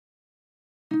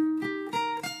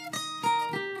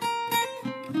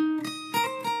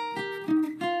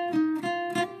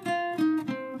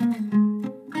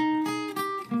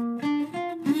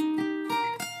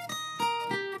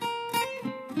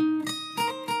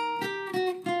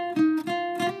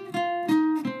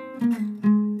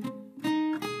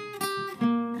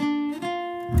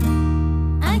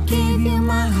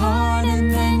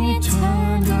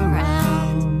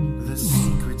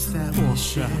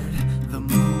shared the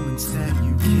moments that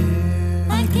you cared.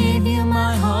 I gave you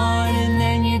my heart and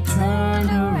then you turned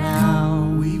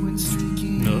around. We went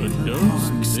streaking No, in the no,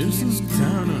 park, this is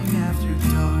skipping after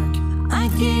dark. I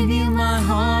gave you my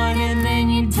heart and then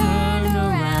you turned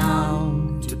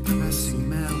around. Depressing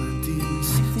melodies,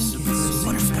 suppressing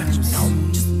butterscotch. No,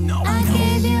 fantasies. just no. I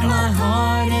gave you my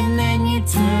heart and then you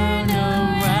turned around.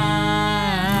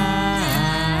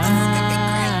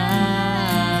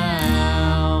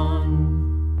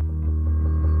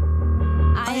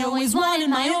 I always wanted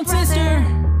my own sister,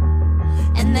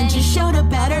 and then she showed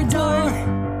up at our door.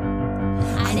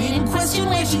 I didn't question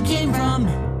where she came from.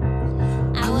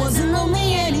 I wasn't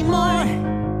lonely anymore.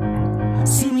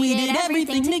 Soon we did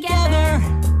everything together.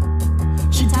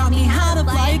 She taught me how to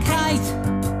fly a kite.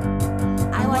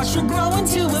 I watched her grow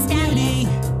into a beauty.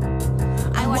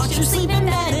 I watched her sleep in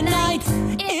bed at night.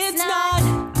 It's not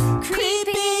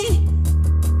creepy.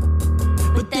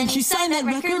 But then she signed that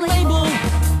record label.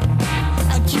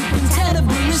 A Cupid's head of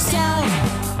British sound.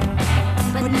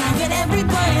 But now that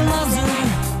everybody loves her,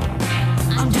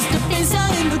 I'm just a face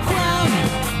out in the crowd.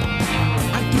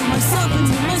 I threw myself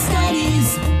into my studies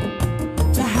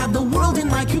to have the world in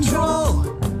my control.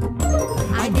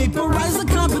 I vaporize the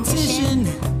competition.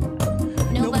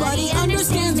 Nobody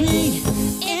understands me.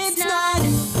 It's not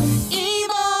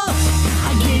evil.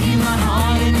 I gave you my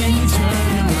heart and then you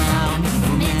turned around.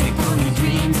 Romantic pony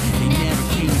dreams, they never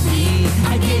came to be.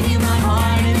 I gave you my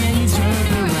heart and then you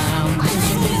turned around.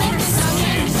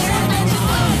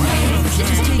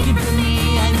 Just take it from me,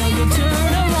 I know you'll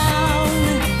turn around.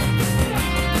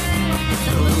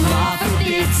 The law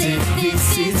forbids it, this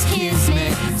is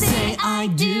kismet. Say I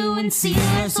do and seal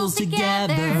our souls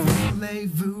together.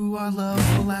 Voulez-vous, our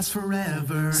love will last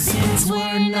forever. Since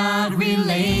we're not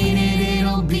related,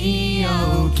 it'll be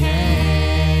okay.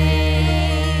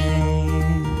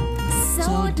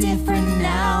 So different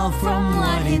now from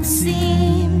what it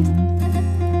seemed.